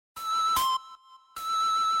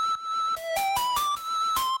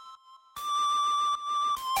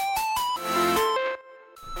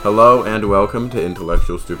Hello and welcome to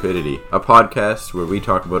Intellectual Stupidity, a podcast where we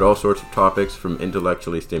talk about all sorts of topics from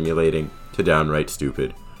intellectually stimulating to downright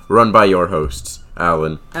stupid. Run by your hosts,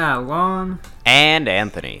 Alan, and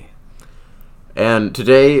Anthony. And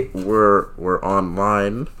today we're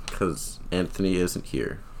online because Anthony isn't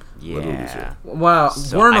here. Yeah. Well,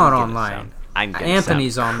 So we're not I'm online.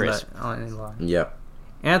 Anthony's on the line. Yep.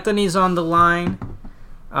 Anthony's on the line.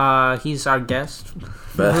 He's our guest.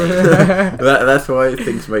 That's why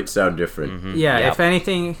things might sound different. Mm-hmm. Yeah, Yep. if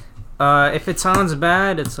anything, if it sounds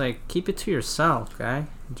bad, it's like, keep it to yourself, guy.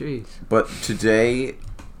 Jeez. But today,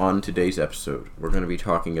 on today's episode, we're going to be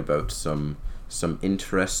talking about some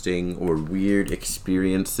interesting or weird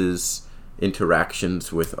experiences,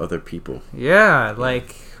 interactions with other people. Yeah,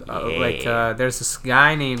 there's this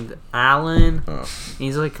guy named Alan. Oh.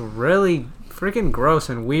 He's like really freaking gross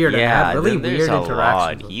and weird and Yeah, had really then there's weird a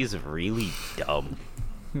interactions. lot. He's really dumb.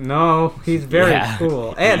 No, he's very Yeah.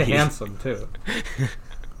 cool and handsome too.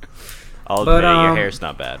 I'll But, admit it, your hair's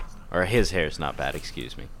not bad. Or his hair's not bad,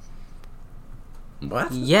 excuse me.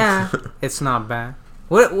 What? Yeah, it's not bad.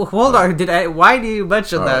 What? Hold on. Why do you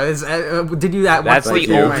mention that? Did you that? That's once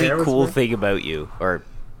the my only hair was cool weird? thing about you. Or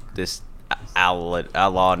this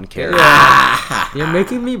Alon character. Yeah. You're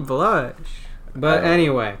making me blush. But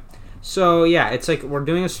anyway, so yeah, it's like we're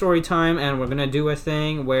doing a story time, and we're gonna do a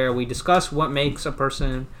thing where we discuss what makes a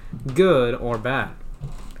person good or bad.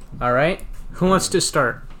 All right. Who wants to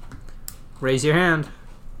start? Raise your hand.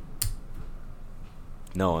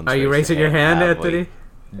 No one's Are you raised raising their your hand, have we? Anthony?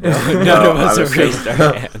 No, none of us have raised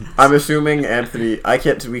our hand. I'm assuming Anthony.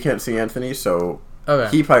 We can't see Anthony, so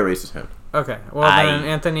Okay. he probably raised his hand. Okay. Well then,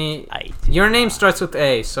 Anthony, your name starts with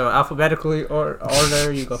A, so alphabetically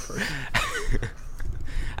order, you go first.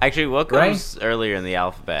 Actually, what comes earlier in the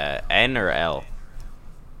alphabet? N or L?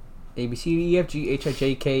 A B C D E F G H I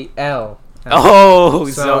J K L. Oh,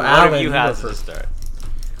 So, so one Alan, of you you has go to first. start.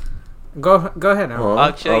 Go ahead, Alan. Oh,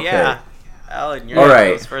 Actually, okay. yeah. Alan, you're All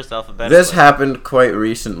right. first alphabetically. This happened quite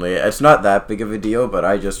recently. It's not that big of a deal, but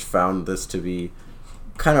I just found this to be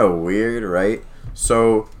kind of weird, right?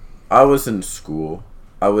 So, I was in school.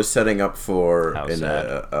 I was setting up for a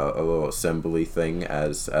little assembly thing,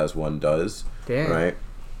 as one does, Damn. right?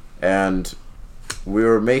 And we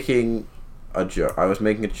were making a joke. I was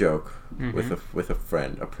making a joke with a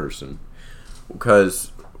friend, a person,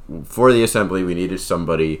 because for the assembly we needed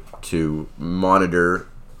somebody to monitor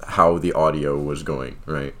how the audio was going,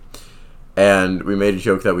 right? And we made a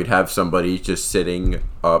joke that we'd have somebody just sitting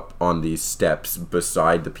up on these steps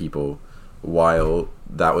beside the people while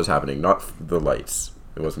that was happening, not the lights.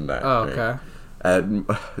 It wasn't that. Oh, right? okay. And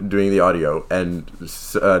doing the audio, and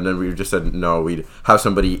then we just said no, we'd have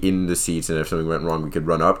somebody in the seats, and if something went wrong, we could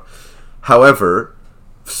run up. However,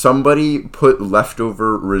 somebody put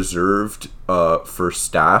leftover reserved for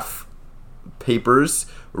staff papers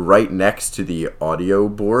right next to the audio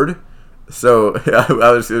board. So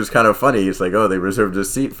it was kind of funny. It's like, oh, they reserved a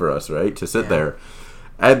seat for us, right, to sit there.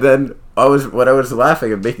 And then when I was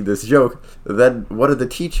laughing and making this joke, then one of the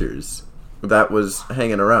teachers that was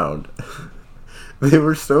hanging around, they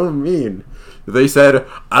were so mean. They said,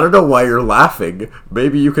 I don't know why you're laughing.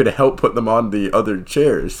 Maybe you could help put them on the other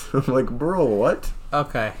chairs. I'm like, bro, what?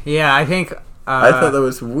 Okay. Yeah, I think. I thought that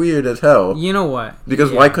was weird as hell. You know what?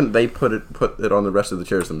 Because why couldn't they put it on the rest of the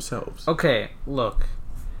chairs themselves? Okay, look.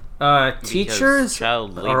 Because Teachers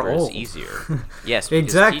child are labor is old. easier. Yes, because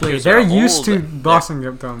Exactly. teachers They're are used old. to bossing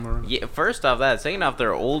them around. Yeah, first off that. Second off,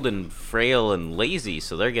 they're old and frail and lazy,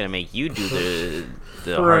 so they're gonna make you do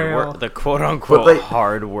the hard work, the quote unquote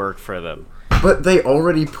hard work for them. But they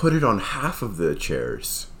already put it on half of the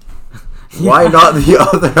chairs. Why not the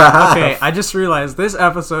other half? Okay, I just realized this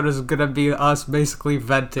episode is gonna be us basically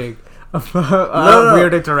venting about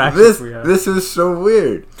weird interactions we have. This is so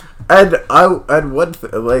weird. And I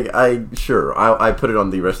put it on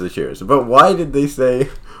the rest of the chairs. But why did they say,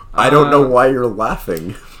 I don't know why you're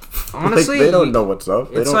laughing? Honestly, they don't know what's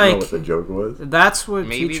up. They it's don't like, know what the joke was. That's what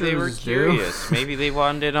Maybe teachers they were do. curious. Maybe they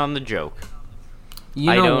wanted it on the joke.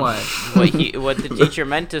 You know what? What the teacher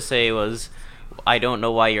meant to say was, I don't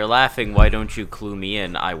know why you're laughing. Why don't you clue me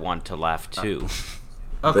in? I want to laugh too.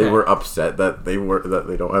 Okay. They were upset that they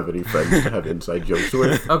don't have any friends to have inside jokes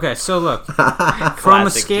with. Okay, so look, from a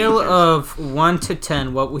Classic scale teachers. of 1 to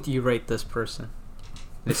 10, what would you rate this person,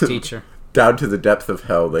 this teacher? Down to the depth of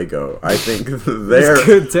hell they go. I think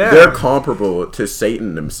good down. they're comparable to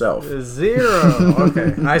Satan himself. 0.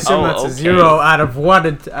 Okay, I assume that's a okay. 0 out of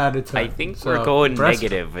 1 out of 10. I think So, we're going breast-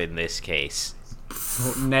 negative in this case.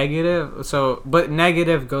 Negative. So, but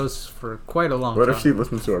negative goes for quite a long What time. if she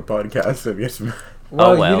listens to our podcast and gets mad?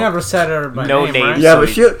 Well, well. you never said her by No name, name. right? Yeah,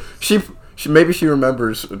 So but she Maybe she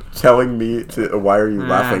remembers telling me why are you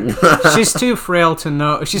laughing? She's too frail to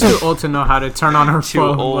know. She's too old to know how to turn on her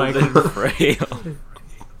phone. Too old and frail.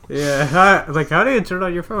 Yeah, how do you turn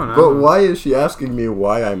on your phone? But why is she asking me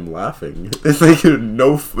why I'm laughing? It's like,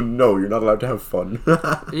 no, you're not allowed to have fun.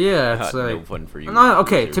 Yeah, it's like... No fun for you. No,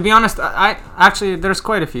 okay, to be honest, I actually, there's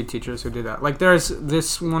quite a few teachers who do that. Like, there's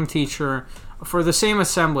this one teacher, for the same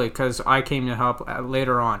assembly, because I came to help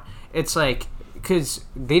later on. It's like, because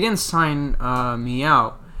they didn't sign me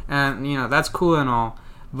out, and, that's cool and all.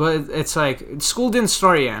 But it's like, school didn't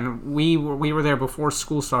start yet, and we were there before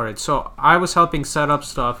school started. So I was helping set up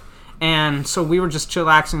stuff, and so we were just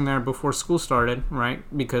chillaxing there before school started, right?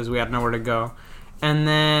 Because we had nowhere to go. And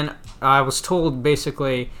then I was told,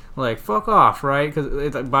 basically, like, fuck off, right?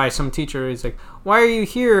 By some teacher. He's like, why are you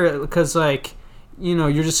here? Because, like,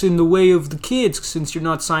 you're just in the way of the kids since you're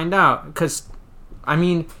not signed out. Because, I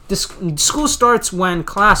mean, school starts when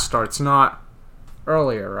class starts, not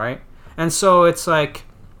earlier, right? And so it's like...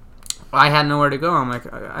 I had nowhere to go. I'm like,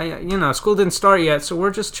 school didn't start yet, so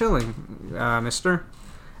we're just chilling, mister.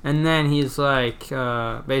 And then he's like,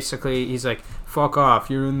 basically, he's like, fuck off,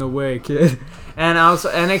 you're in the way, kid. And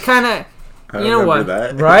it kind of, you know what,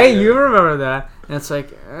 that. Right? Yeah. You remember that. And it's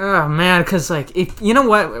like, oh, man, because, like, you know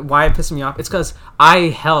what, why it pissed me off? It's because I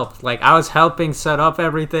helped. Like, I was helping set up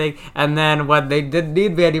everything, and then when they didn't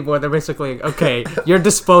need me anymore, they're basically, okay, you're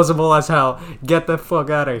disposable as hell. Get the fuck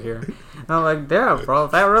out of here. I'm like, damn, bro,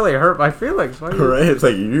 that really hurt my feelings. Right? It's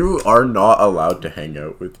like, you are not allowed to hang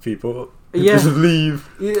out with people. Yeah. Just leave.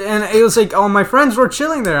 And it was like, my friends were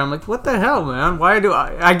chilling there. I'm like, what the hell, man? Why do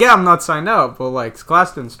I get I'm not signed out, but, like,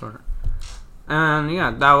 class didn't start. And,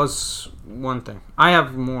 yeah, that was one thing. I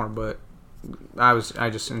have more, but I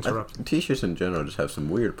just interrupted. Teachers in general just have some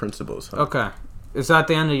weird principles. Huh? Okay. Is that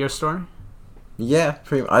the end of your story? Yeah,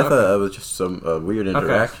 pretty much. I thought that was just some weird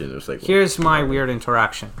interaction. Okay. It was like, here's my weird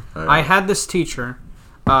interaction. Right. I had this teacher.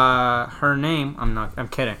 Her name. I'm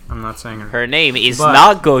kidding. I'm not saying her. Her name is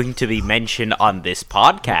not going to be mentioned on this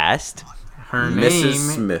podcast. Her name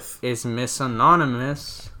Smith is Miss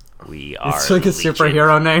Anonymous. We are. It's like a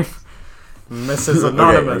superhero name, Mrs.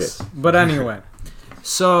 Anonymous. Okay. But anyway,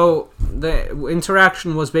 so the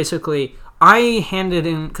interaction was basically. I handed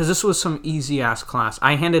in, because this was some easy-ass class,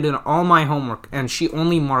 I handed in all my homework, and she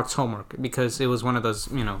only marks homework, because it was one of those,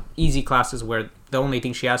 easy classes where the only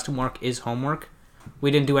thing she has to mark is homework. We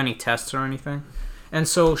didn't do any tests or anything. And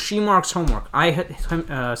so she marks homework. I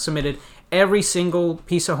had submitted every single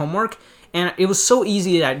piece of homework, and it was so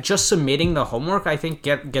easy that just submitting the homework, I think,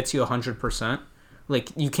 gets you 100%. Like,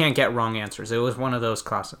 you can't get wrong answers. It was one of those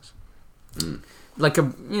classes. Like,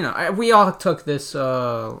 we all took this...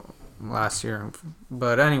 last year,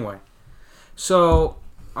 but anyway, so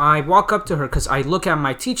I walk up to her because I look at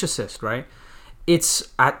my teach assist, right? It's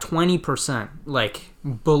at 20%, like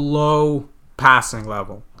below passing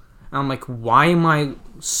level. And I'm like, why am I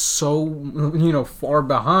so far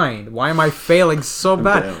behind? Why am I failing so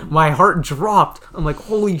bad? Damn. My heart dropped. I'm like,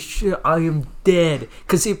 holy shit, I am dead,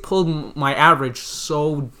 because it pulled my average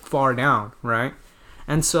so far down, right?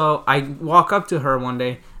 And so I walk up to her one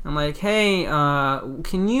day. I'm like, hey,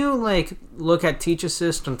 can you, like, look at Teach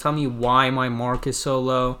Assist and tell me why my mark is so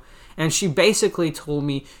low? And she basically told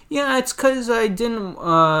me, yeah, it's because I didn't,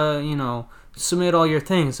 submit all your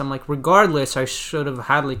things. I'm like, regardless, I should have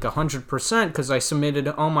had, like, 100% because I submitted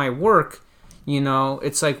all my work.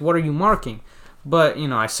 It's like, what are you marking? But,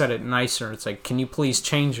 I said it nicer. It's like, can you please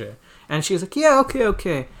change it? And she's like, yeah,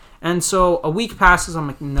 okay. And so a week passes. I'm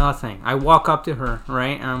like, nothing. I walk up to her,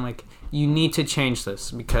 right? And I'm like, you need to change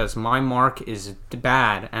this because my mark is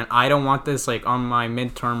bad and I don't want this like on my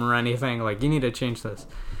midterm or anything. Like, you need to change this.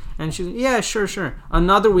 And she's like, yeah, sure.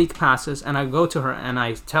 Another week passes and I go to her and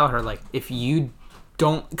I tell her, like, if you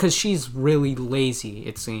don't, because she's really lazy,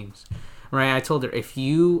 it seems, right? I told her, if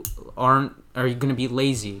you are you going to be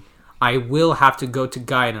lazy, I will have to go to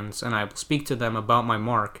guidance and I will speak to them about my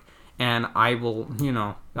mark and I will,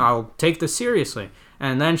 I'll take this seriously.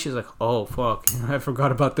 And then she's like, oh, fuck, I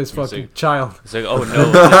forgot about this fucking child. It's like, oh,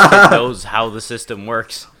 no, nobody knows how the system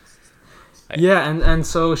works. Yeah, and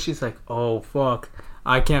so she's like, oh, fuck,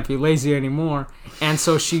 I can't be lazy anymore. And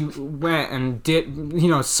so she went and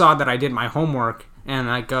did, saw that I did my homework, and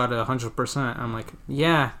I got 100%. I'm like,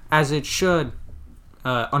 yeah, as it should,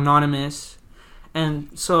 anonymous. And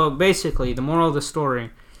so basically, the moral of the story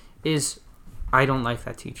is... I don't like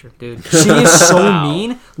that teacher, dude. She is so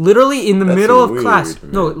mean. Literally in the middle of class.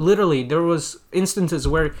 Man. No, literally, there was instances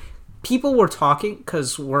where people were talking,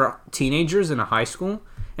 because we're teenagers in a high school,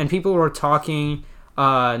 and people were talking,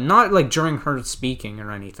 not like during her speaking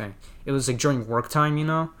or anything. It was like during work time,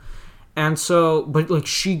 And so, but like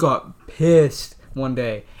she got pissed one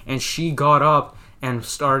day, and she got up and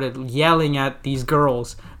started yelling at these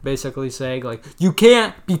girls, basically saying like, you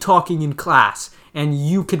can't be talking in class, and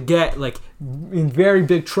you could get like in very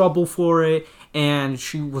big trouble for it. And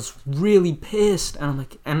she was really pissed, and I'm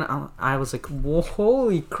like, and I was like, whoa,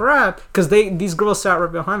 holy crap, because these girls sat right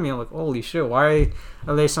behind me. I'm like, holy shit, why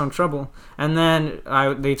are they so in trouble? And then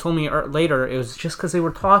they told me later it was just because they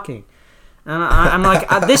were talking, and I'm like,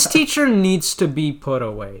 this teacher needs to be put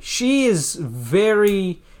away. She is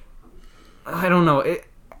very, I don't know,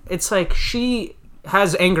 it's like she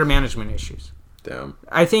has anger management issues. Damn.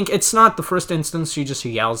 I think it's not the first instance she just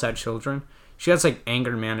yells at children. She has like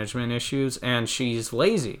anger management issues, and she's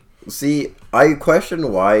lazy. See, I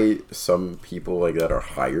question why some people like that are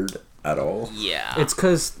hired at all. Yeah. It's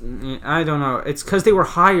because, I don't know, it's because they were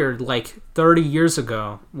hired like 30 years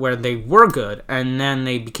ago where they were good, and then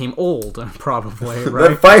they became old, probably, right?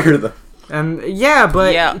 Then fire them. And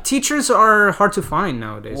teachers are hard to find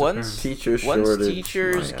nowadays. Once teachers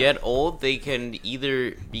get old, they can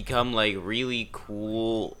either become like really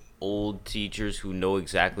cool old teachers who know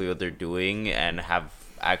exactly what they're doing and have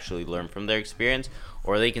actually learned from their experience,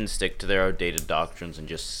 or they can stick to their outdated doctrines and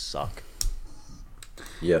just suck.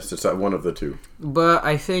 Yes, it's one of the two. But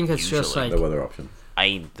I think it's just like the other option.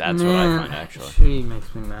 That's what I find, actually. She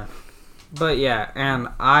makes me mad. But yeah, and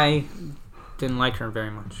I didn't like her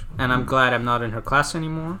very much, and I'm glad I'm not in her class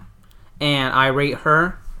anymore. And I rate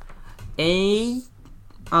her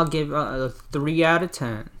I'll give a 3 out of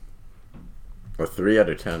 10. A 3 out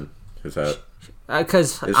of 10. Is that?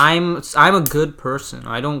 Because I'm a good person.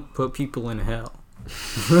 I don't put people in hell.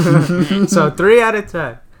 So 3 out of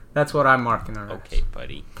 10. That's what I'm marking her. Okay,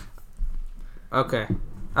 buddy. Okay.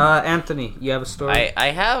 Anthony, you have a story? I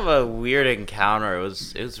have a weird encounter. It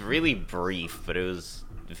was really brief, but it was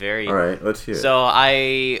very. All right, let's hear it. So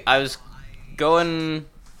I was going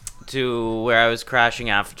to where I was crashing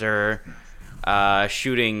after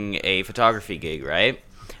shooting a photography gig, right?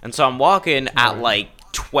 And so I'm walking at like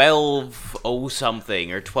 12:00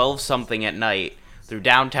 something or 12 something at night through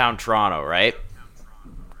downtown Toronto, right?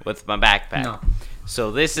 With my backpack. No.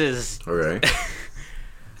 So this is okay.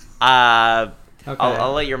 Okay.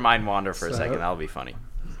 I'll let your mind wander for a second. That'll be funny.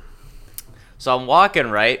 So I'm walking,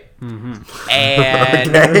 right? Mm-hmm.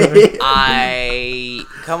 And I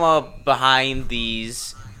come up behind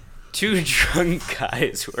these 2 drunk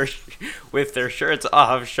guys who are with their shirts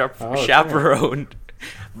off, chaperoned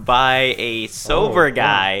by a sober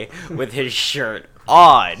guy with his shirt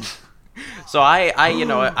on. So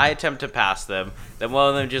I attempt to pass them. Then one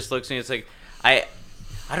of them just looks at me. It's like I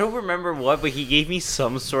don't remember what, but he gave me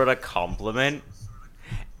some sort of compliment.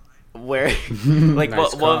 Where, like,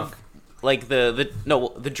 nice like the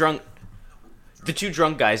 2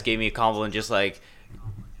 drunk guys gave me a compliment, just like,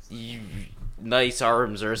 nice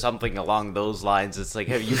arms or something along those lines. It's like,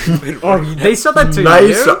 have you been? They said that to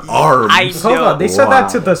nice you? arms. I know. Hold on, they said that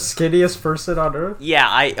to the skinniest person on earth.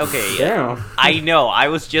 Yeah, Damn. I know. I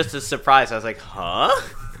was just as surprised. I was like, huh?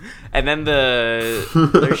 And then their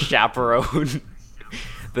chaperone,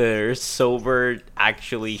 their sober,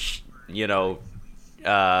 actually,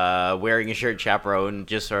 wearing a shirt chaperone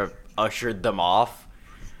just sort of ushered them off,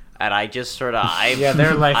 and I just sort of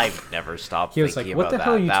they're like, I've never stopped. He was thinking like, "What the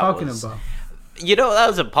hell are you talking about?" That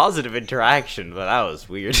was a positive interaction, but that was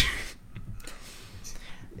weird.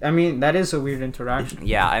 I mean, that is a weird interaction.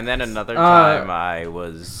 Yeah, and then another time I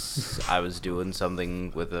was doing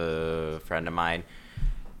something with a friend of mine.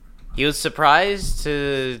 He was surprised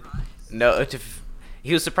he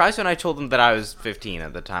was surprised when I told him that I was 15.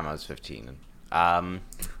 At the time, I was 15. Man,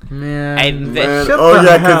 because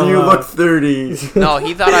you look 30. No,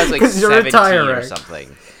 he thought I was like 17 or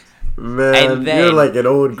something. Man, you're like an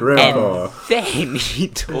old grandpa. And then he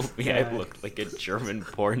told me I looked like a German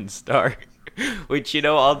porn star, which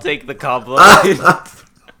I'll take the compliment.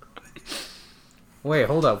 Wait,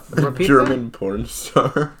 hold up. Repeat German porn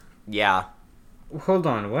star. Yeah. Hold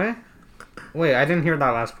on, what? Wait, I didn't hear that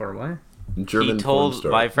last part. What? German porn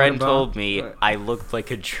star. My friend told me I looked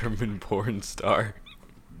like a German porn star.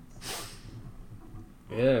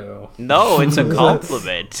 Ew. No, it's a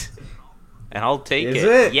compliment, and I'll take it. Is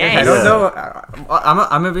it? Yes. I don't know.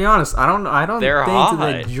 I'm gonna be honest. I don't They're think hot.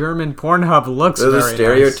 the German Pornhub looks There's very a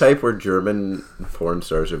stereotype nice. where German porn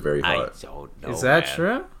stars are very hot. I don't know. Is that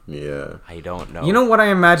true? Yeah. I don't know. You know what I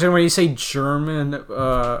imagine when you say German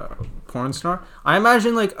porn star? I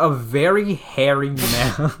imagine like a very hairy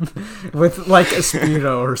man with like a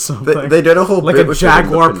Speedo or something. They did a whole like bit a with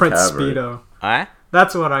Jaguar print Speedo. Huh?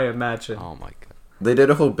 That's what I imagine. Oh my god. They did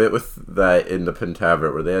a whole bit with that in the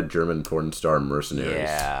Pentaveret where they had German porn star mercenaries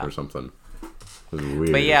or something. It was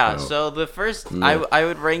weird. But yeah, so. so the first, Yeah. I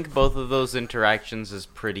would rank both of those interactions as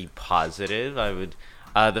pretty positive. I would,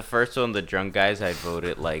 the first one, the drunk guys, I'd vote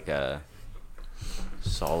it like a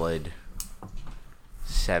solid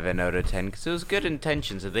 7 out of 10 because it was good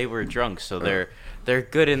intentions and they were drunk, so they're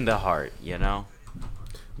good in the heart, you know.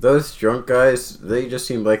 Those drunk guys, they just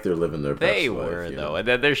seem like they're living their best They life, were you though, know? and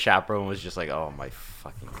then their chaperone was just like, "Oh my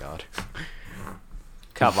fucking god,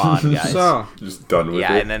 come on, guys." So, Just done with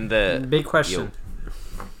yeah, it. and then the big question.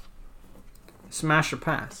 Smash or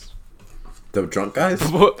pass? The drunk guys?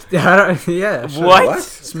 Yeah, sure. What?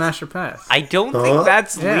 Smash or pass? I don't Huh? think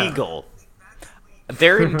that's Yeah. legal.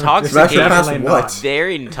 They're Smash or intoxicated. pass Definitely what? not. They're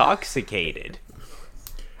intoxicated.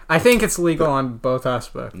 I think it's legal on both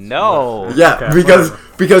aspects. No. Yeah, Okay,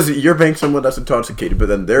 because you're banging someone that's intoxicated, but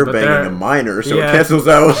then they're But banging they're- a minor, so yeah. it cancels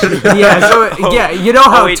out. Yeah, so yeah, you know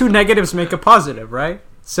how wait. two negatives make a positive, right?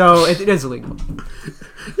 So it is legal.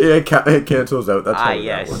 Yeah, it cancels out. That's how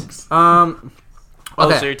yes. that works. Oh,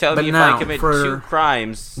 Okay, so you're telling but me if now I commit for- 2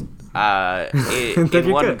 crimes Then in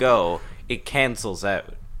you're one good. go, it cancels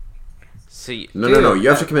out. See, No. Dude, You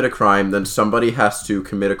have to commit a crime, then somebody has to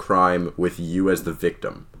commit a crime with you as the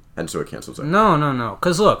victim, and so it cancels out. No.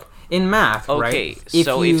 Because look, in math, okay, right?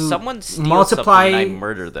 so if someone steals multiply, something and I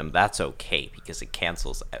murder them, that's okay because it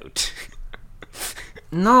cancels out.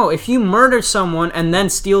 no, if you murder someone and then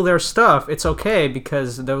steal their stuff, it's okay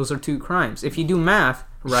because those are 2 crimes. If you do math,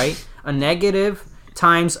 right, a negative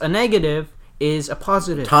times a negative is a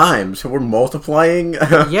positive. Times, so we're multiplying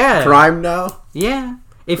Yeah. crime now. Yeah.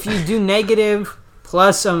 If you do negative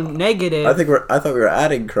plus a negative, I thought we were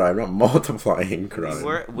adding crime, not multiplying crime.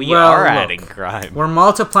 We Well, are look. adding crime. we're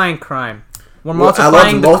multiplying crime. We're Well, I love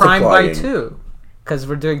multiplying the crime by multiplying. 2. Because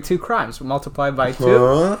we're doing 2 crimes. We multiply by 2.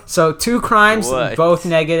 Huh? So 2 crimes, What? both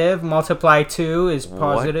negative. Multiply 2 is What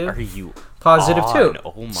positive. are you Positive on? 2.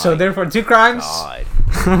 Oh my So therefore, 2 crimes. God.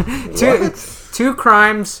 two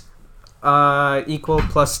crimes equal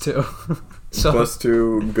plus 2. So Plus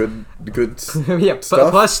 2 good yeah,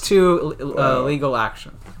 stuff? plus 2 Wow. legal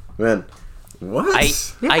action. Man, what?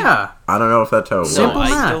 Yeah. I don't know if that's how it works. No, Simple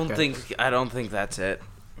math. I don't think that's it.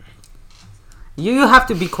 You have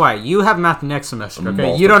to be quiet. You have math next semester,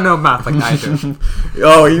 okay? You don't know math like I do.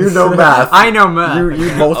 Oh, you know math. I know math.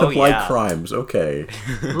 You multiply yeah. crimes. Okay.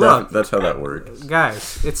 Look. That's how that works.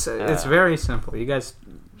 Guys, it's very simple. You guys,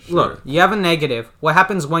 look, you have a negative. What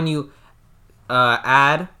happens when you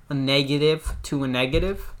add a negative to a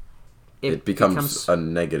negative? It becomes a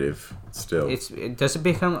negative still. Does it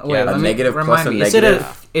become? Wait, Yeah, let a me negative remind plus a me.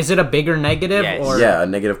 negative. Is it a bigger negative Yes. or? Yeah, a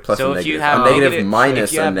negative plus So a if you negative. have A negative minus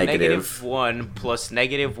if you a have negative. 1 plus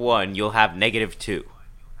 -1, you'll have -2.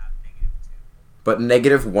 But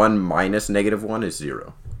 -1 minus -1 is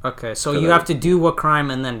 0. Okay, so So you that- have to do a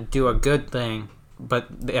crime and then do a good thing, but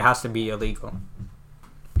it has to be illegal.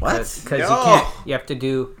 Because you can't. You have to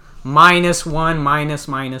do -1 minus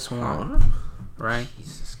 -1, right?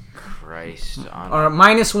 Jesus Christ. Or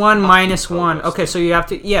 -1 minus 1. Okay, so you have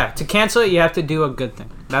to to cancel it. You have to do a good thing.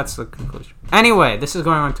 That's the conclusion. Anyway, this is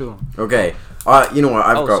going on too long. Okay. You know what?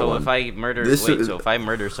 I've got so one. if I murder This is- so if I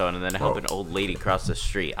murder someone and then help an old lady cross the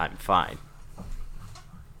street, I'm fine.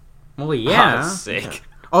 Well, yeah. Oh, sick.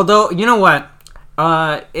 Although you know what,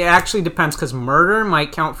 it actually depends because murder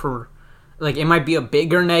might count for, like, it might be a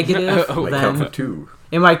bigger negative Oh, Might count for than 2.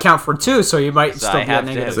 it might count for 2, so you might So still I be at have to-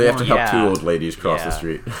 negative So you have to 1. help Yeah. 2 old ladies cross the Yeah.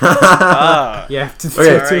 street. You have to do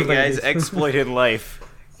Okay. All two right, guys. ladies. Exploit in life.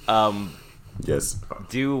 Yes.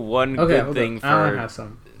 Do one Okay, good hold thing on. I for have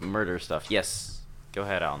some. murder stuff. Yes. Go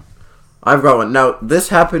ahead, Alan. I've got one. Now, this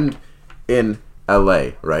happened in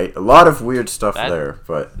LA, right? A lot of weird stuff That- there,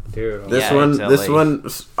 but Dude, this Yeah, one, it's this LA. one,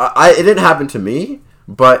 it didn't happen to me,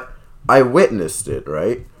 but I witnessed it,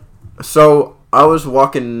 right? So I was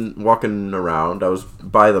walking around. I was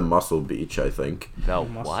by the Muscle Beach, I think. The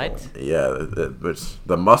Muscle. what? Yeah, it's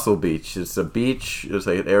the Muscle Beach. It's a beach. It's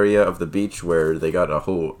like an area of the beach where they got a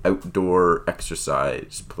whole outdoor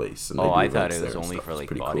exercise place. And they Oh, do I thought events it was there and only stuff. for It's like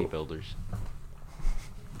pretty cool. bodybuilders.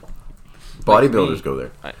 Bodybuilders me. go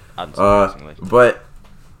there. Unsurprisingly. But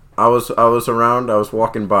I was around. I was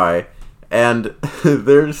walking by, and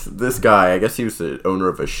there's this guy. I guess he was the owner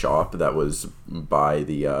of a shop that was by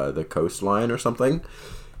the coastline or something,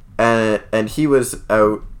 and he was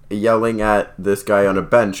out yelling at this guy on a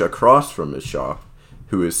bench across from his shop,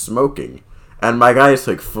 who is smoking. And my guy's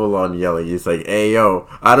like full on yelling. He's like, "Hey yo,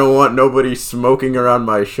 I don't want nobody smoking around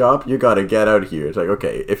my shop. You gotta get out here." It's like,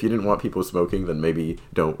 okay, if you didn't want people smoking, then maybe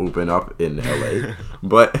don't open up in LA.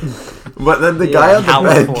 but then the guy on the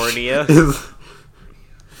California. bench is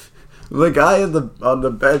the guy on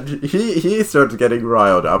the bench, he starts getting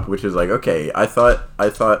riled up, which is like, okay, I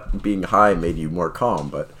thought being high made you more calm,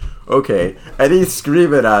 but okay. And he's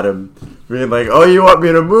screaming at him, being like, "Oh, you want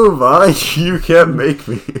me to move, huh? You can't make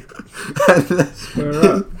me."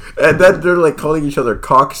 and then they're like calling each other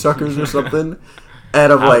cocksuckers or something.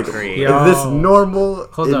 And I'm like, great. is this normal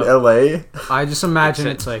in LA? I just imagine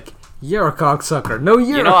it's like, you're a cocksucker. No,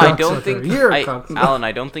 you're a cocksucker. I don't think you're a cocksucker. Alan,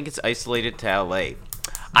 I don't think it's isolated to LA.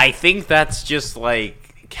 I think that's just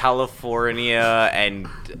like California and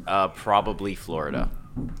probably Florida.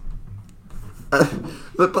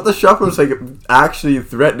 But the shopper was like actually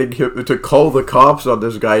threatening him to call the cops on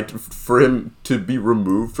this guy for him to be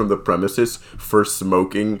removed from the premises for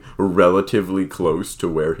smoking relatively close to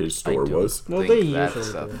where his store was. Well, they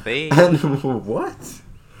usually do. And what?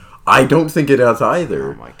 I don't think it does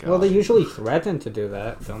either. Oh my god. Well, they usually threaten to do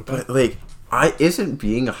that, don't they? But like, isn't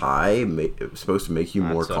being high supposed to make you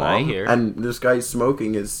more That's what I calm? hear. And this guy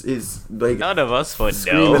smoking is like None of us would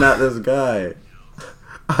screaming know. at this guy.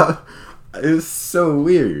 It's so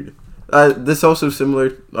weird. This also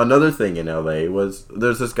similar. Another thing in LA was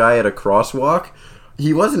there's this guy at a crosswalk.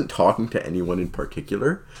 He wasn't talking to anyone in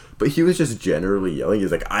particular, but he was just generally yelling.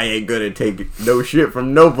 He's like, "I ain't gonna take no shit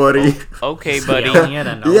from nobody." Okay, buddy.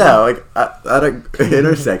 Yeah, like at an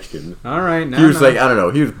intersection. All right, now He was like, I don't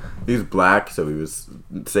know. He was black, so he was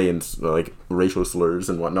saying like racial slurs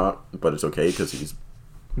and whatnot. But it's okay because he's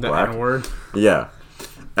black. The N-word. Yeah.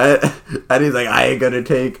 And he's like, I ain't gonna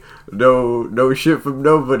take no shit from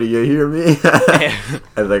nobody. You hear me? I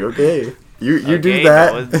was like, okay, you do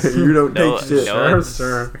that. You don't take shit.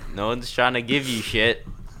 No one's trying to give you shit.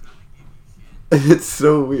 It's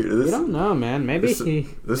so weird. I don't know, man. Maybe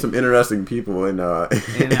there's some interesting people in LA?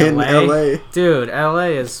 LA. Dude, LA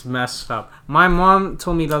is messed up. My mom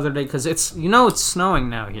told me the other day because it's snowing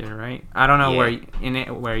now here, right? I don't know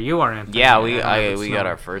where you are in. Yeah, we got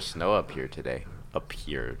our first snow up here today. Up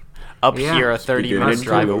here, a 30-minute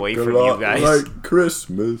drive away from you guys. Like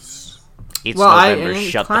Christmas. It's November.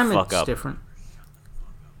 Shut the fuck up. Different.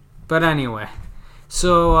 But anyway,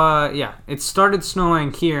 so it started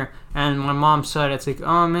snowing here, and my mom said it's like,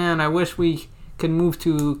 oh man, I wish we could move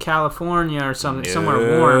to California or something,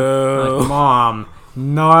 somewhere warm. I'm like, Mom,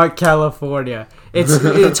 not California.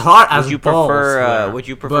 It's hot as balls. Would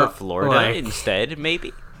you prefer Florida instead?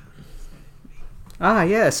 Maybe. Ah,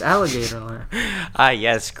 yes, alligator land.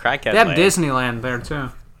 Yes, crackhead They have land. Disneyland there,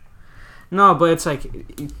 too. No, but it's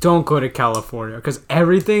like, don't go to California, because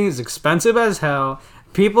everything is expensive as hell.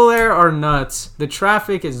 People there are nuts. The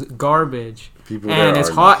traffic is garbage. It's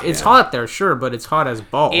hot. Nuts, it's hot there, sure, but it's hot as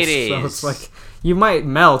balls. It is. So it's like, you might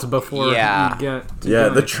melt before you get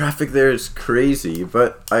to the traffic there is crazy,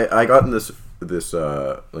 but I got in this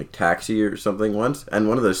like taxi or something once, and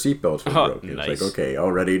one of the seatbelts was broken. Nice. It's like, okay,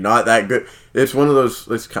 already not that good. It's one of those.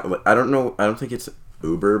 It's kind of like, I don't know. I don't think it's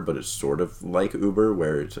Uber, but it's sort of like Uber,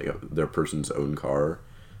 where it's like their person's own car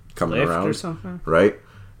coming Lyft around or something, right?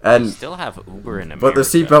 And we still have Uber in America. But the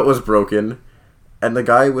seatbelt was broken, and the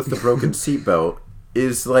guy with the broken seatbelt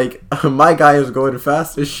is like, my guy is going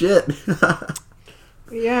fast as shit.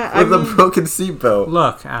 Yeah, with a broken seatbelt.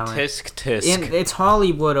 Look, Alan. Tisk. It's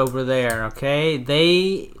Hollywood over there, okay?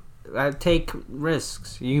 They take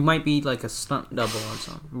risks. You might be like a stunt double or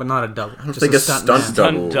something, but not a double. Just like a stunt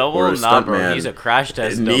double. Or a stunt bro. man. He's a crash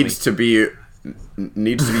test. It needs to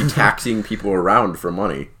be taxing people around for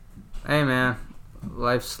money. Hey man,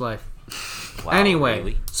 life's life. Wow, anyway,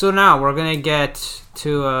 really? So now we're gonna get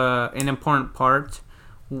to an important part.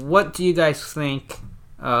 What do you guys think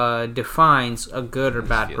defines a good or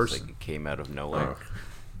bad person? Like it came out of nowhere.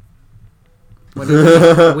 We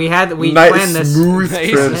planned this smooth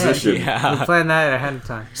transition. Yeah. We planned that ahead of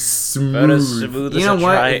time. Smooth. You know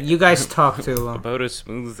what? You guys talk too long. About as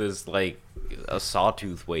smooth as like a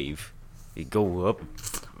sawtooth wave. You go up.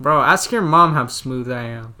 Bro, ask your mom how smooth I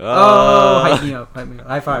am. Hype me up.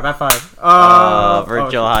 High five.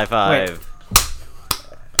 Virtual high five. Wait.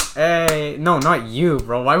 Hey, no, not you,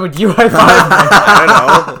 bro. Why would you high five me? I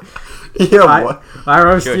don't know. Yeah, I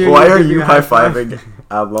roast you. Why are you high fiving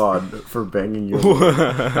Alon for banging you?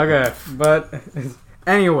 Okay, but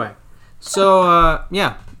anyway, so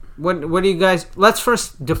what do you guys? Let's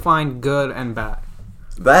first define good and bad.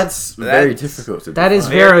 That's very difficult to define. That is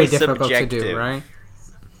very difficult subjective. to do, right?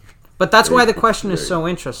 But that's why the question is so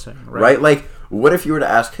interesting, right? Right? Like, what if you were to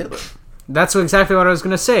ask Hitler? That's exactly what I was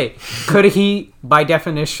gonna say. Could he, by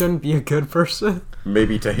definition, be a good person?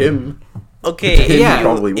 Maybe to him. Okay,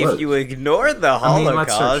 if you ignore the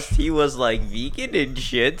Holocaust, he was like vegan and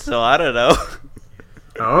shit, so I don't know.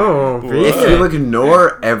 Oh, If you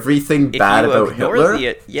ignore everything bad about Hitler,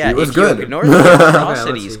 he was good. Ignore the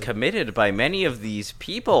atrocities see. committed by many of these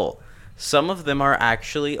people, some of them are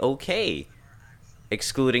actually okay.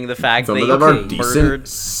 Excluding the fact Some they of them are murdered decent a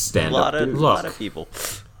stand-up dudes. lot of people.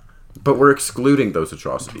 But we're excluding those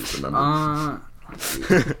atrocities, remember?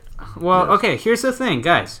 Well, okay, here's the thing,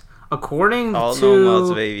 guys. According All to known laws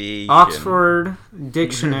of aviation. Oxford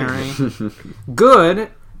Dictionary, good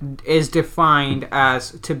is defined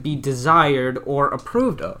as to be desired or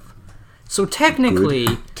approved of. So technically,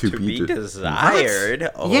 To be desired?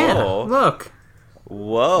 Oh. yeah, look,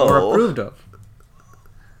 Whoa. or approved of.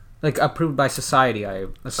 Like approved by society, I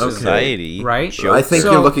assume. Society. Right? Sure. I think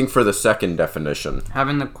So- you're looking for the second definition.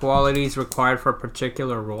 Having the qualities required for a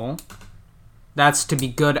particular role. That's to be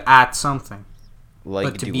good at something. Like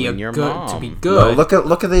But to doing be a your good, mom. to be No, good.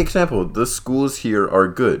 look at the example. The schools here are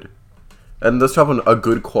good. And let's talk about a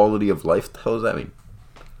good quality of life. What the hell does that mean?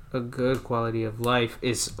 A good quality of life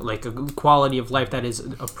is like a good quality of life that is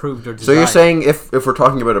approved or desired. So you're saying if we're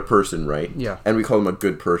talking about a person, right? Yeah. And we call them a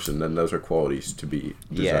good person, then those are qualities to be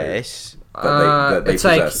desired. Yes. That they it's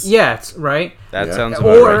possess. like it's right. That Yeah. sounds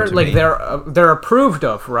about Or right to like me. they're approved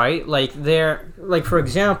of, right? Like they're like for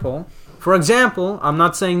example, I'm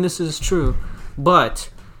not saying this is true, but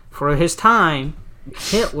for his time,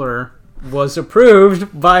 Hitler was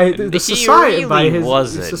approved by the He society, really by his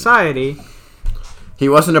wasn't. society. He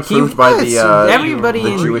wasn't He approved by was. the Everybody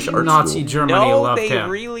the in Jewish art Nazi school. Germany No, loved they him.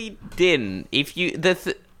 really didn't. If you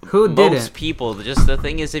Who most didn't? people, just the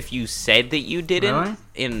thing is, if you said that you didn't Really?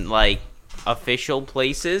 in like official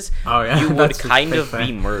places, Oh, yeah, you would that's a kind big of be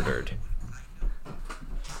thing. murdered.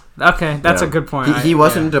 Okay, that's Yeah. a good point. He I-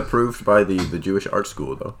 wasn't yeah. approved by the Jewish art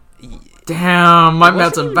school, though. Damn, my It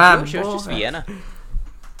man's wasn't a even bad Jewish, it was just boy. Vienna.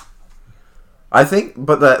 I think,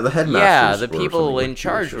 but the headmasters. Yeah, the were people something in like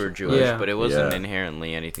charge Jewish or were something. Jewish, Yeah. but it wasn't Yeah.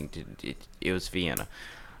 inherently anything to. It was Vienna.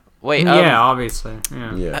 Wait, Yeah, obviously.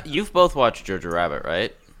 Yeah. Yeah. you've both watched Jojo Rabbit,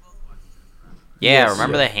 right? Yeah, Yes.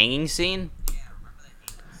 remember Yeah. the hanging scene?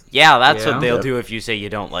 Yeah, that's Yeah. what they'll Yep. do if you say you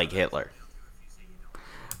don't like Hitler.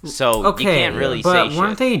 So Okay, you can't really but say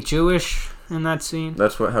weren't shit. they Jewish in that scene?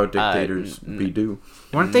 That's how dictators do.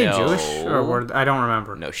 Weren't they no. Jewish, or were I don't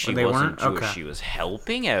remember. No, she Or they wasn't weren't? Jewish. Okay. She was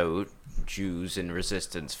helping out Jews and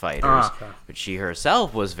resistance fighters, Ah, okay. but she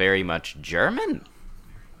herself was very much German.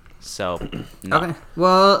 So, no. Okay.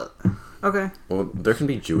 Well. Okay. Well, there can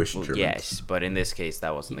be Jewish Well, Germans. yes, but in this case,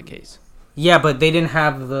 that wasn't the case. Yeah, but they didn't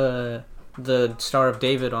have the Star of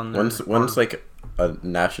David on there. One's like a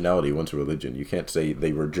nationality, one's a religion. You can't say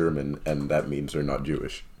they were German and that means they're not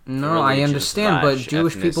Jewish. No, I religion understand, but slash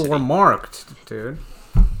Jewish people were ethnicity. marked, dude.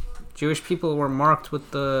 Jewish people were marked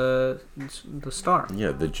with the star.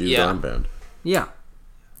 Yeah, the Jew Yeah. armband. Yeah.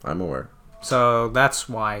 I'm aware. So that's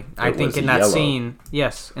why I It think was in that yellow. scene,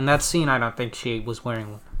 yes, in that scene, I don't think she was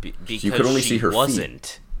wearing one. Because You could only she see her feet.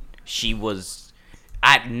 wasn't. She was.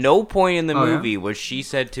 At no point in the Oh, yeah? movie was she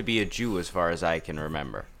said to be a Jew, as far as I can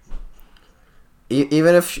remember.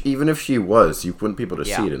 Even if she was, you wouldn't be able to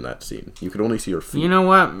Yeah. see it in that scene. You could only see her feet. You know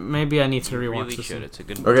what? Maybe I need to You rewatch really this. should. One. It's a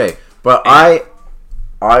good movie. Okay, but I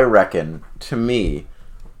reckon, to me,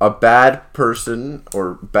 a bad person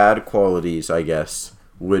or bad qualities, I guess,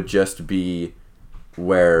 would just be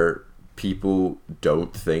where people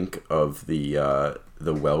don't think of the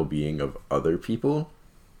well-being of other people,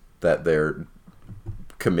 that they're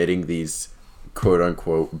committing these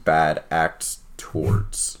quote-unquote bad acts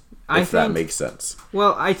towards. If that makes sense.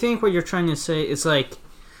 Well, I think what you're trying to say is like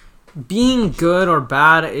being good or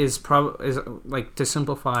bad is like, to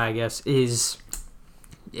simplify, I guess, is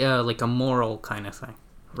like a moral kind of thing,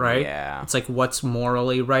 right? Yeah. It's like what's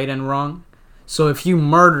morally right and wrong. So if you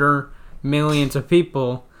murder millions of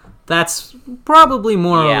people, that's probably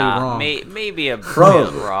morally Yeah, wrong. maybe a bit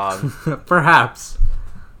Probably. wrong. Perhaps.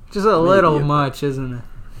 Just a little a bit. much, isn't it?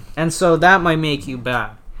 And so that might make you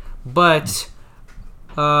bad. But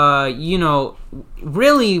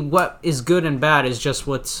really what is good and bad is just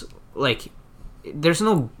what's like, there's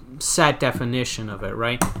no set definition of it,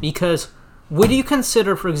 right? Because would you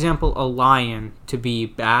consider, for example, a lion to be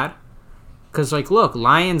bad? Because like, look,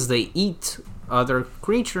 lions, they eat other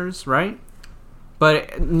creatures, right?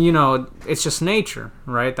 But it's just nature,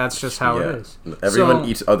 right? That's just how it is. Everyone So-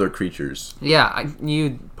 eats other creatures. Yeah,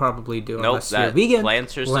 you probably do. Nope, Unless you're that vegan.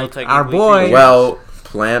 plants are still like technically our boy. creatures. Well,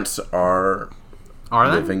 plants are Are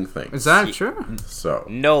they? living things. Is that true? So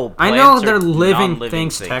No, I know plants they're are living non-living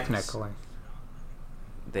things technically.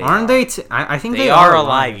 They Aren't are. they? I think They they are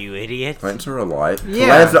alive, you idiot. plants are alive. Yeah.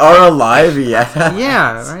 Plants are alive. Yeah.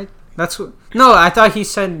 Yeah, right. That's what. No, I thought he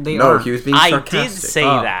said they No, are. he was being I sarcastic. did say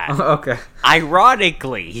Oh, that. Okay.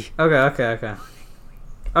 Ironically. Okay.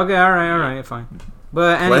 Okay, all right, fine.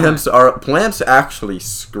 But anyway. Plants actually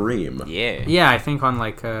scream. Yeah. Yeah, I think on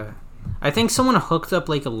like I think someone hooked up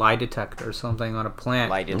like a lie detector or something on a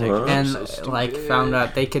plant. Lie detector. And So like found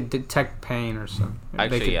out they could detect pain or something.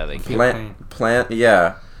 Actually, they feel can. pain.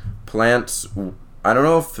 Plants. I don't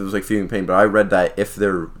know if it was like feeling pain, but I read that if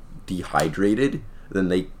they're dehydrated, then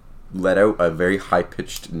they let out a very high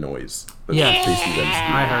pitched noise. That's basically them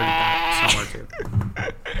I heard that somewhere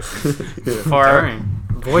too. For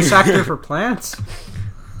Voice actor for plants.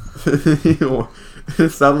 It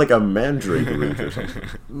sounds like a mandrake root or something.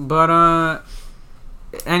 But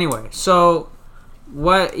anyway, so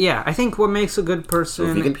what? Yeah, I think what makes a good person.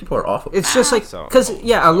 So vegan people are awful. It's just like because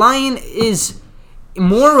a lion is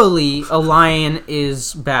morally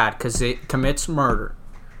bad because it commits murder,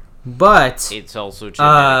 but it's also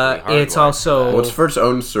genetically it's also well, it's for its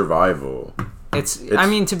own survival. It's I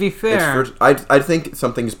mean, to be fair, I think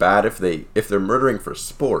something's bad if they're murdering for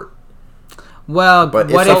sport. Well, but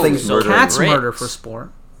what if cats Brits murder for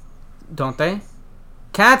sport? Don't they?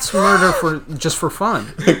 Cats murder just for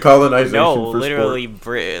fun. Colonization. No, for literally,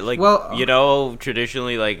 sport.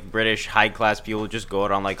 traditionally, like British high class people just go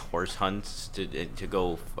out on like horse hunts to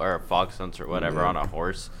go or fox hunts or whatever on a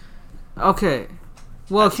horse. Okay,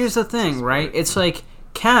 well, here's the thing, right? It's like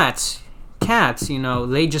cats.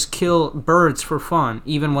 They just kill birds for fun,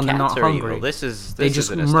 even when they're not hungry. They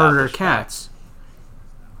just murder cats.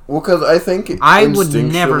 Well, because I think I would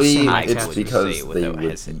never say it's because they would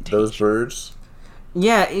eat those birds.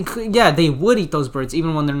 Yeah, they would eat those birds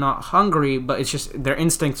even when they're not hungry, but it's just their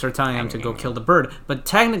instincts are telling them to go kill the bird. But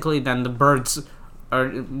technically, then the birds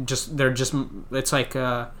it's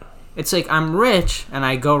like I'm rich and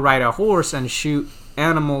I go ride a horse and shoot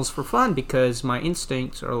animals for fun because my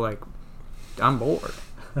instincts are like, I'm bored.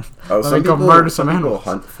 Let me go murder some animals.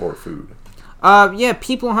 People hunt for food. Yeah,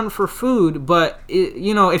 people hunt for food, but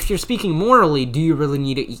if you're speaking morally, do you really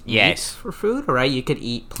need to eat meat for food? All right, you could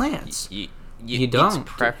eat plants. You don't.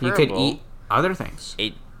 You could eat other things.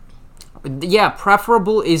 Yeah,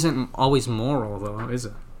 preferable isn't always moral, though, is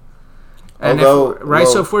it? And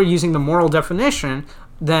so if we're using the moral definition,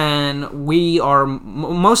 then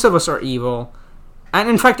most of us are evil. And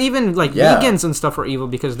in fact, even like vegans and stuff are evil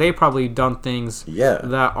because they probably done things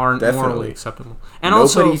that aren't morally acceptable. And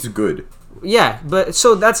nobody's good. Yeah, but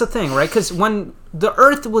so that's the thing, right? Because when the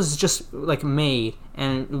Earth was just like made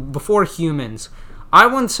and before humans, I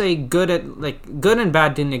wouldn't say good and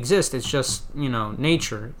bad didn't exist. It's just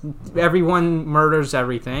nature. Everyone murders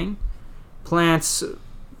everything. Plants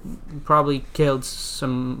probably killed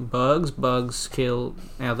some bugs. Bugs kill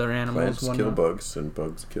other animals. Plants kill bugs, and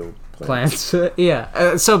bugs kill plants.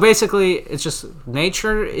 So basically, it's just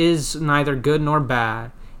nature is neither good nor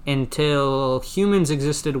bad until humans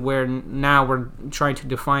existed, where now we're trying to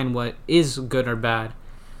define what is good or bad,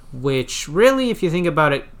 which really, if you think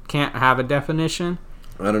about it, can't have a definition.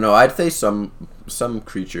 I don't know. I'd say some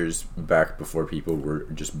creatures back before people were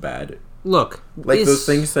just bad. Look, those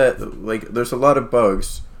things that there's a lot of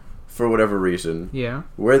bugs for whatever reason. Yeah.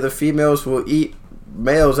 Where the females will eat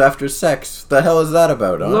males after sex. The hell is that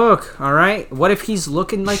about? Huh? Look, all right. What if he's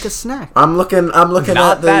looking like a snack? I'm looking at all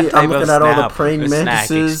the praying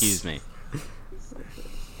mantises. Excuse me.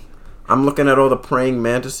 I'm looking at all the praying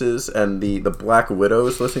mantises and the black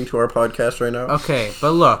widows listening to our podcast right now. Okay,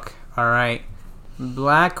 but look, all right.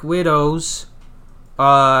 Black widows,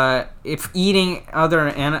 if eating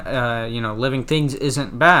other living things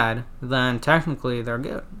isn't bad, then technically they're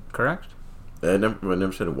good, correct? I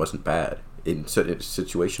never said it wasn't bad. It's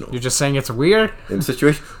situational. You're just saying it's weird? In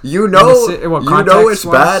situation, it's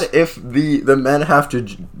bad if the men have to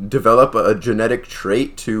develop a genetic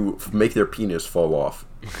trait to make their penis fall off.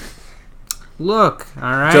 Look, all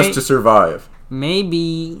right. Just to survive.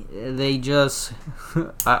 Maybe they just...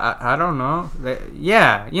 I don't know.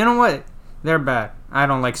 You know what? They're bad. I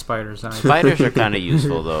don't like spiders. Spiders are kind of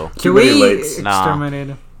useful, though. Can we exterminate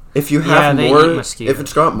them? If you have if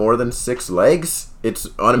it's got more than 6 legs, it's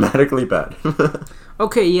automatically bad.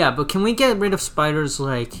 Okay, yeah, but can we get rid of spiders,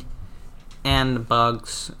 and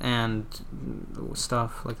bugs and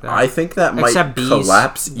stuff like that? I think that might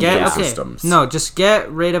collapse ecosystems. No, just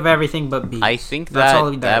get rid of everything but bees. I think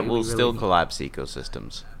that will still collapse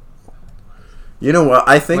ecosystems. You know what?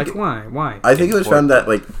 I think why? I think it was found that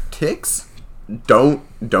ticks don't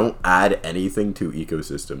add anything to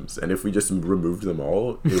ecosystems, and if we just removed them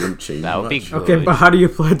all, it wouldn't change that would much. Be good. Okay, but how do you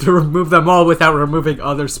plan to remove them all without removing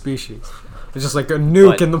other species? It's just like a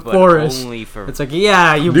nuke in the forest. It's like, you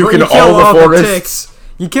kill all the ticks.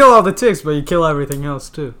 You kill all the ticks, but you kill everything else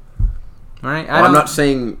too. All right. I'm not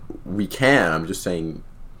saying we can. I'm just saying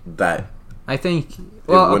that I think. It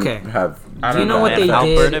Well, wouldn't okay. Have I Do don't you know know what they if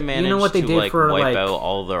Alberta did? managed You know what they to did for wipe like? out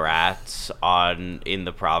all the rats in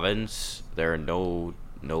the province. There are no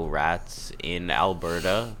rats in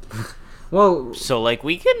Alberta. Well, So like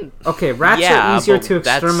we can. okay, rats yeah, are easier but to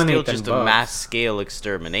exterminate that's still just than a bugs. mass scale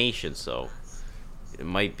extermination. So it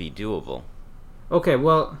might be doable. Okay,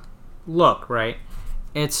 well, look, right?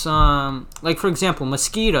 It's like for example,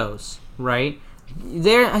 mosquitoes, right?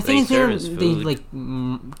 I think serve they as food.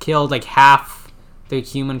 like killed like half the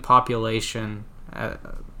human population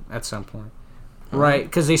at some point, right?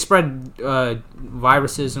 Because they spread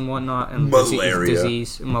viruses and whatnot and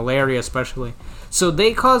malaria especially. So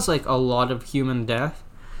they cause like a lot of human death.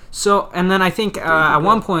 So and then I think at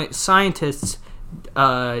one point scientists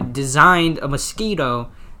designed a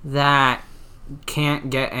mosquito that can't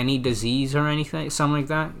get any disease or anything, something like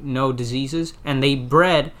that, no diseases, and they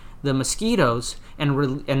bred the mosquitoes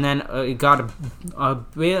and then got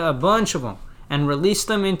a bunch of them and released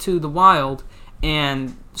them into the wild,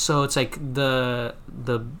 and so it's like the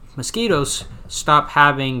mosquitoes stop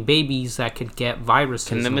having babies that could get viruses.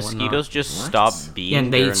 Can the and mosquitoes whatnot. just stop being?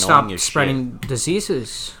 And there they and stop annoying as spreading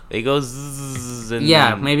diseases. shit? They go zzz and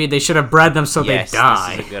Yeah, then- maybe they should have bred them so yes, they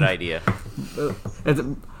die. This is a good idea.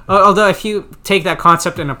 Although if you take that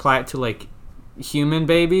concept and apply it to like human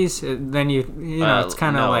babies, then you know it's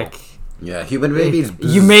kind of no. like Yeah, human babies.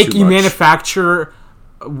 you manufacture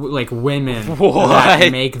like women What?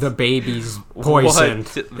 that make the babies poisoned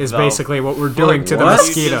What is the basically what we're doing to the what? What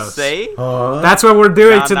did you just mosquitoes. say? That's what we're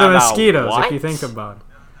doing No, to no, the no. mosquitoes if What? you think about it.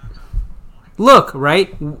 Look,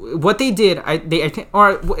 right? What they did, I think,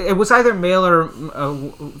 or it was either male or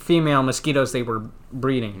female mosquitoes they were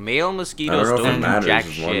breeding. Male mosquitoes I don't know if don't it do matters jack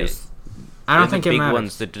as long shit. as- I don't They're think the it big matters.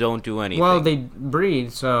 ones that don't do anything. Well, they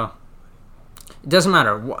breed, so it doesn't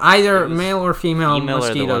matter. Either male or female Female are the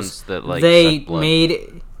mosquitoes, ones that, like, they suck blood.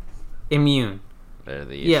 made immune. They're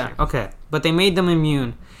the issue. Yeah, okay, but they made them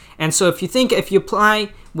immune, and so if you apply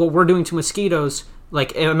what we're doing to mosquitoes,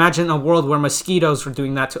 like imagine a world where mosquitoes were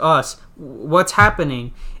doing that to us. What's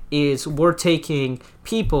happening is we're taking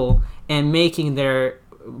people and making their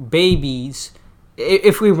babies.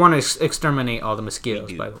 If we want to exterminate all the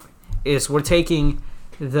mosquitoes, by the way, is we're taking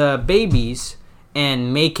the babies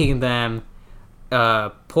and making them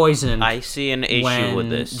poisoned. I see an issue with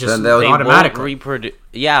this. Just Then they'll They automatically. won't reproduce.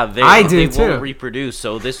 Yeah, I do they too. won't reproduce.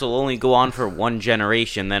 So this will only go on for one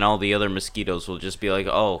generation. Then all the other mosquitoes will just be like,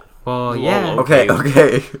 oh, Well, yeah.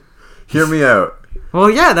 Okay. Hear me out. Well,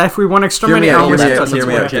 yeah. That if we want to exterminate out, all hear me mosquitoes, out, that's hear what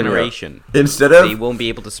me we out, have to hear do. me out. generation. Instead They of won't be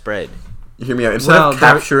able to spread. hear me out. Instead Well, of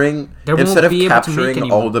capturing, they won't instead of be able to make capturing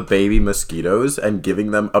any all more. the baby mosquitoes and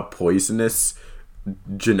giving them a poisonous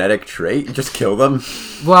genetic trait, just kill them.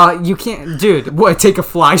 Well, you can't, dude. What? Take a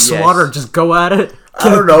fly swatter, and just go at it. I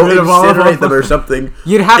don't know, Get rid of all of incinerate them or something.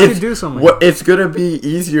 You'd have to It's- do something. What? It's gonna be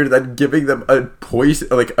easier than giving them a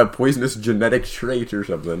poisonous genetic trait or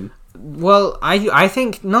something. Well, I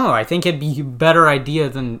think no. I think it'd be a better idea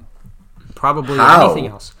than probably How? anything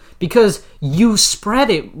else because you spread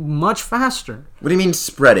it much faster. What do you mean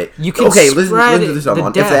spread it? You can listen spread to this, the Almon.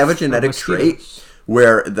 If they have a death genetic of trait mosquitoes.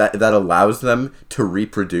 where that allows them to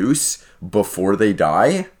reproduce before they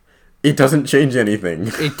die, it doesn't change anything.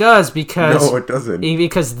 It does because No, it doesn't.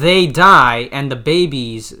 Because they die and the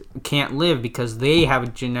babies can't live because they have a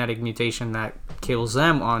genetic mutation that kills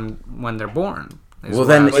them on when they're born. is Well, what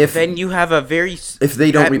then I was- But if then you have a very. if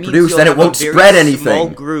they don't that means reproduce, you'll then it have won't a very spread anything. Small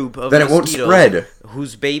group of Then it won't mosquitoes spread.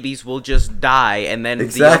 Whose babies will just die, and then the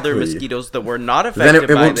Exactly. other mosquitoes that were not Then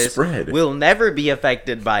affected it by won't this spread. will never be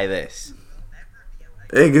affected by this.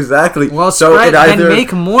 Exactly. well, so spread it either and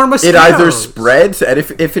make more it mosquitoes. either spreads, and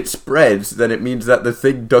if it spreads, then it means that the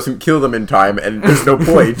thing doesn't kill them in time, and there's no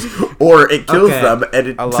point. Or it kills Okay. them,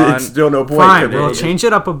 and Alon, it's still no point. Fine, because we'll it- change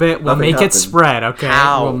it up a bit. We'll Nothing make happened. it spread. Okay,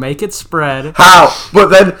 How? we'll make it spread. How? But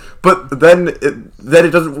then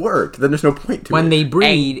it doesn't work. Then there's no point to it. When they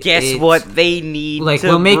breed, And guess it's- what they need like, to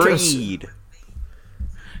we'll make us- breed?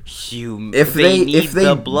 If they they- need if they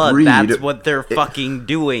the blood. breed- That's what they're fucking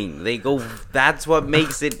doing. They go. That's what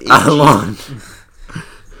makes it. itchy. Alon,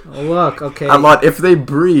 Look, okay. if they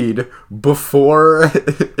breed before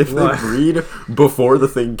if What? they breed before the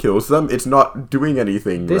thing kills them, it's not doing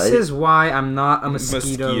anything, This right? is why I'm not a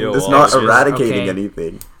mosquito. Mosquito. It's not it's just- eradicating okay.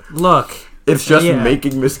 anything. Look. It's just Yeah.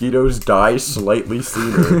 making mosquitoes die slightly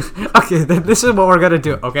sooner. Okay, this is what we're gonna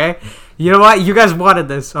do. Okay, you know what? You guys wanted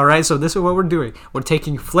this, all right? So this is what we're doing. We're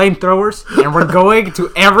taking flamethrowers and we're going to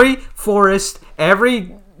every forest,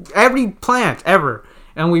 every plant ever,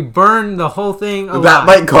 and we burn the whole thing alive. That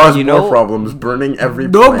might cause You more know- problems. Burning every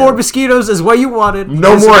No plant. more mosquitoes is what you wanted.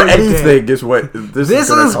 No This is more what you did. anything is what this This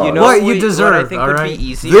gonna is cause. You know what you what I deserve, think alright? would be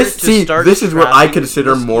easier This to start this is what I trapping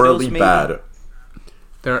consider morally mosquitoes, maybe? bad.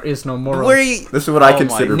 There is no morals. Where you... This is what I Oh my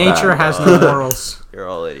consider God. Nature bad. has no morals. You're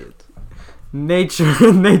all idiots.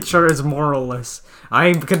 Nature is moralless.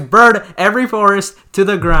 I could burn every forest to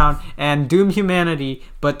the ground and doom humanity,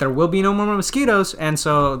 but there will be no more mosquitoes, and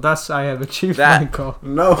so thus I have achieved That- my goal.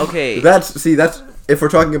 No. Okay. That's if we're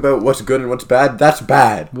talking about what's good and what's bad, that's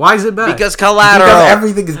bad. Why is it bad? Because collateral. Because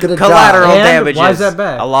everything is gonna Collateral die. And damages. why is that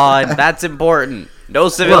bad? Allah, that's important. No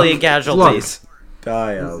civilian Look, casualties.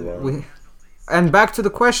 Die, Allah. And back to the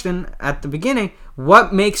question at the beginning: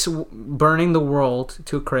 what makes burning the world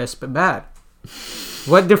to a crisp bad?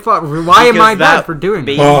 Why am Because I bad that for doing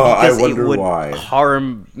maybe that? Oh, I because wonder it would why.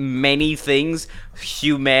 harm many things,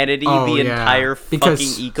 humanity, Oh, the yeah. entire Because-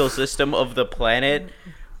 fucking ecosystem of the planet.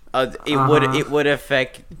 It would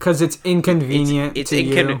affect. Because it's inconvenient It's to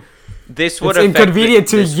you. This would It's affect inconvenient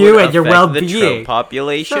to this you would and your affect the well-being. trout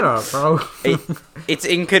population. Shut up, bro. It's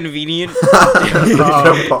inconvenient.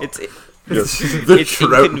 it's The it's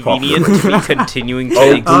trout inconvenient to be continuing to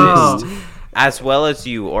Oh, exist, oh. as well as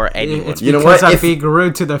you or anyone. It's You know because what? I'm If- being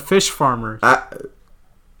rude to the fish farmers.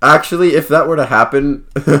 Actually, if that were to happen,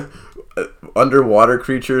 underwater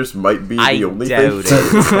creatures might be I the only doubt thing.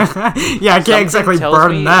 it. Yeah, I can't Something exactly tells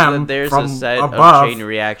burn me them that there's from a set above. of chain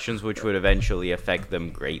reactions which would eventually affect them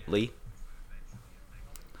greatly.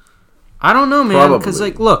 I don't know, man. Because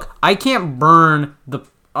Probably. like, look, I can't burn the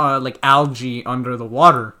like algae under the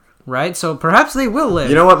water, right? So perhaps they will live.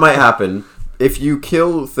 You know what might happen? If you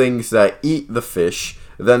kill things that eat the fish,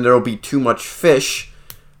 then there will be too much fish,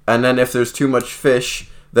 and then if there's too much fish,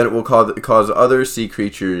 then it will cause other sea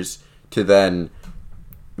creatures to then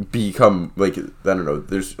become like, I don't know.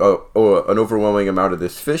 There's an overwhelming amount of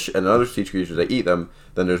this fish, and other sea creatures that eat them.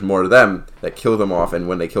 Then there's more of them that kill them off, and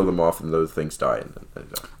when they kill them off, then those things die. And then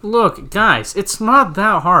die. Look, guys, it's not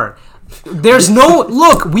that hard. There's no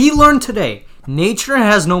look. We learned today. Nature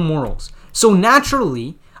has no morals. So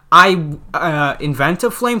naturally, I invent a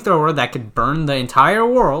flamethrower that could burn the entire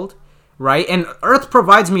world, right? And Earth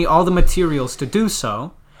provides me all the materials to do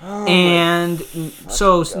so. And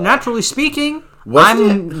so, naturally speaking,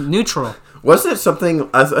 I'm neutral. Wasn't it something?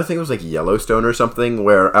 I think it was like Yellowstone or something,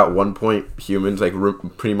 where at one point humans like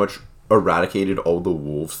pretty much eradicated all the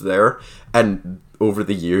wolves there, and over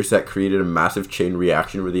the years that created a massive chain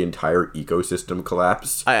reaction where the entire ecosystem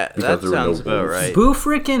collapsed. That there were sounds about wolves. right. Boo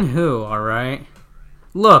freaking who, alright?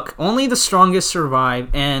 Look, only the strongest survive,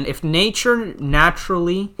 and if nature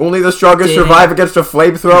naturally... Only the strongest Damn. survive against a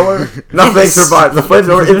flamethrower? Nothing Yes. survives. The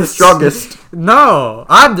flamethrower is the strongest. No,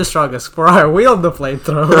 I'm the strongest, for I wield the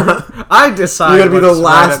flamethrower. I decide You're gonna be the what's right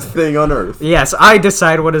last and- thing on Earth. Yes, I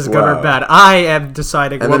decide what is good or Wow. bad. I am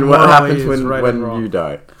deciding And what then what morally happens is when right and wrong. you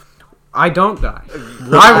die? I don't die.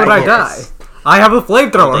 Why would I die? Yes. I have a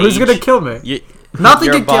flamethrower. Who's Age. gonna kill me? You, Nothing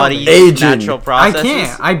your can kill body's me. Aging. natural I processes.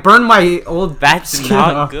 can't. I burn my old That's skin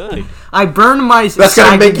not off. good. I burn my That's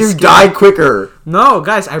gonna make sagging you skin. die quicker. No,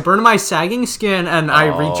 guys, I burn my sagging skin and I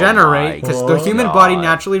Oh regenerate my because the human God. body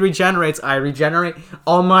naturally regenerates. I regenerate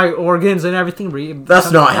all my organs and everything.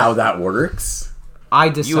 That's not how that works. I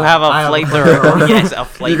decide. You have a I flamethrower. Yes, a gotta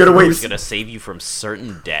flamethrower wait. is gonna save you from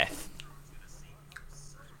certain death.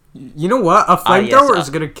 You know what? A flamethrower is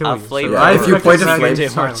gonna kill a you. flamethrower Yeah, if you expect point a sagging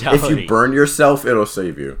flame- skin. If you burn yourself, it'll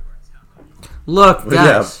save you. Look, But yeah,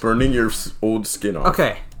 guys. burning your old skin off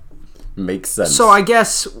Okay, makes sense. so I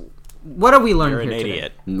guess what have we learned You're an here today?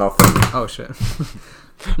 idiot. Nothing. Oh shit.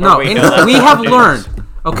 No, wait, in- no, that's we not have it. learned.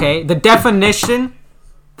 Okay, the definition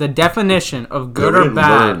of good we or didn't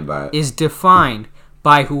learn bad that. is defined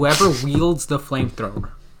by whoever wields the flamethrower.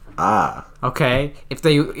 Ah. Okay, if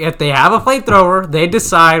they have a flamethrower, they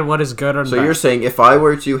decide what is good or So bad. you're saying if I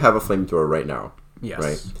were to have a flamethrower right now, Yes.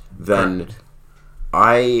 right, then Correct.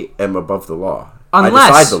 I am above the law.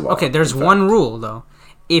 Unless I decide the law. okay, there's in fact. one rule though.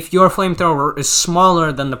 If your flamethrower is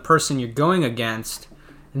smaller than the person you're going against,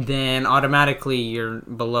 then automatically you're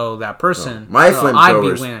below that person. My so I'd flamethrower be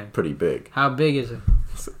is winning. pretty big. How big is it?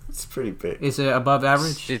 It's pretty big. Is it above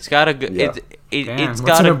average? It's got a good. Yeah. Damn, It's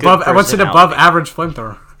got a good. what's an above average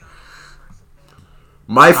flamethrower?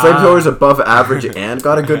 My flamethrower is above average and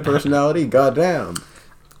got a good personality. Goddamn.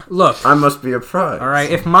 Look, I must be a prize. all right.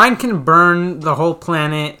 If mine can burn the whole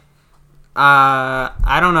planet,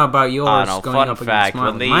 I don't know about yours. I don't know. going Fun up fact: against mine.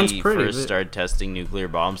 when they Mine's pretty. first started testing nuclear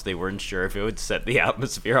bombs, they weren't sure if it would set the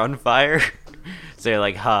atmosphere on fire. So they're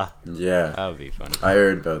like, "Huh, Yeah. that would be funny." I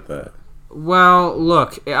heard about that. Well,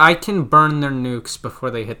 look, I can burn their nukes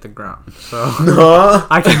before they hit the ground, so Huh?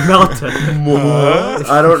 I can melt it.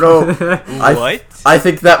 I don't know. What? I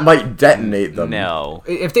think that might detonate them. No.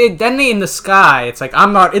 If they detonate in the sky, it's like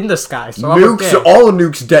I'm not in the sky, so I'm Nukes, okay. all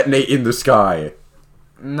nukes detonate in the sky.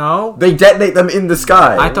 No, They detonate them in the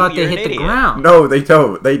sky. I thought they You're an hit the idiot. ground. No, they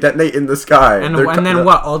don't. They detonate in the sky. And They're then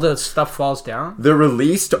what? All the stuff falls down, They're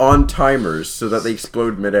released on timers so that they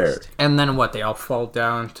explode midair. and then what? They all fall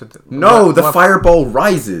down to the. No, what- the what- fireball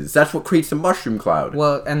rises. That's what creates the mushroom cloud.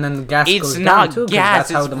 Well, and then the gas It's goes not down too. 'Cause gas.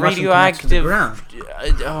 That's how It's the mushroom connects to the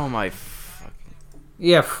radioactive. ground. Oh my.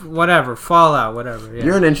 Yeah, whatever. Fallout, whatever. Yeah.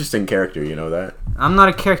 You're an interesting character, you know that? I'm not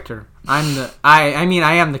a character. I'm the. I mean,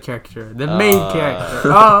 I am the character. The main character.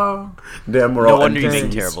 Oh. Damn, we're No all wonder you make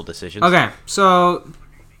NPCs. terrible decisions. Okay, so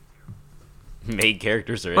Main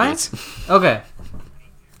characters are What? idiots. okay,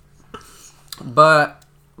 but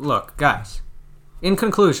look, guys. In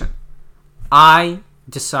conclusion, I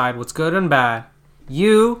decide what's good and bad.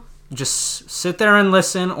 You just sit there and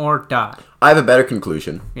listen or die. I have a better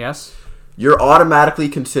conclusion. Yes. You're automatically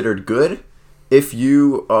considered good if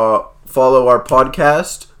you follow our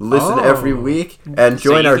podcast, listen Oh. every week, and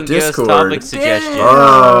So join you our can give us Discord. topic suggestions.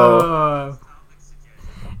 Oh.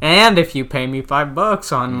 And if you pay me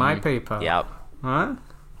 $5 on my PayPal. Yep. Huh?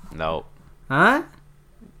 No. Huh?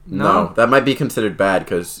 No, that might be considered bad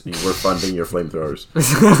because we're funding your flamethrowers.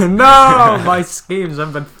 No, my schemes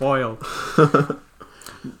have been foiled.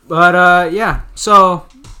 But yeah, so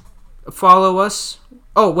follow us.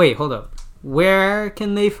 Oh wait, hold up. Where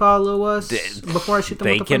can they follow us before I shoot them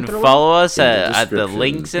They with the can flamethrower? follow us In the at the description.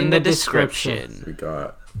 links in In the the description. description. We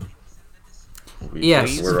got.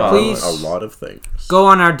 Yes, we're please. on a lot of things. Go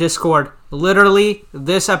on our Discord. Literally,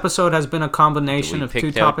 this episode has been a combination We of two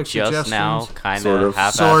picked topic up just suggestions. now, kind Sort of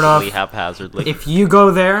of. haphazardly. If you go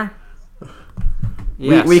there,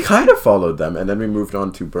 yes. We kind of followed them, and then we moved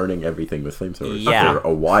on to burning everything with flamethrowers Yeah. for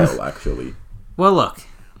a while, actually. Well, look,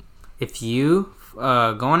 if you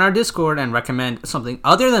go on our Discord and recommend something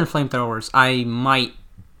other than flamethrowers, I might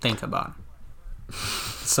think about it.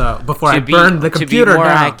 So before I burn the computer to be more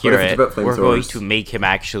down. accurate, about we're going flamethrowers? to make him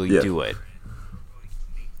actually Yeah. do it.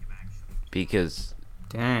 Because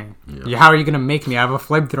Dang. Yeah, how are you gonna make me? I have a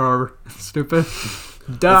flamethrower. Stupid.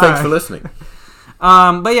 Die. Well, thanks for listening.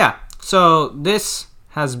 But yeah, so this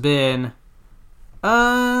has been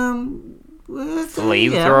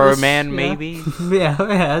flamethrower man, maybe. Yeah,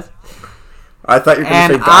 it has. I thought you were going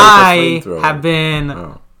And to say I flamethrower. have been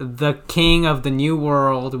Oh. the king of the new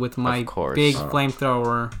world with my Of course. big Oh.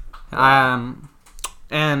 flamethrower.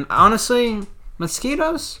 And honestly,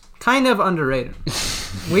 mosquitoes kind of underrated.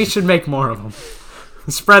 We should make more of them.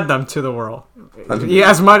 Spread them to the world. Yeah,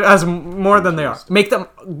 as much as more than they are. Make them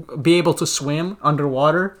be able to swim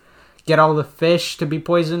underwater. Get all the fish to be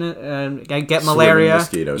poisoned and get Swimming malaria.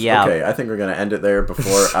 Mosquitoes. Yeah. Okay, I think we're going to end it there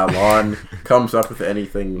before Alon comes up with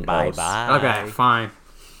anything Bye else. bye. Okay, fine.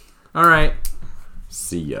 All right.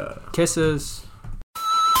 See ya. Kisses.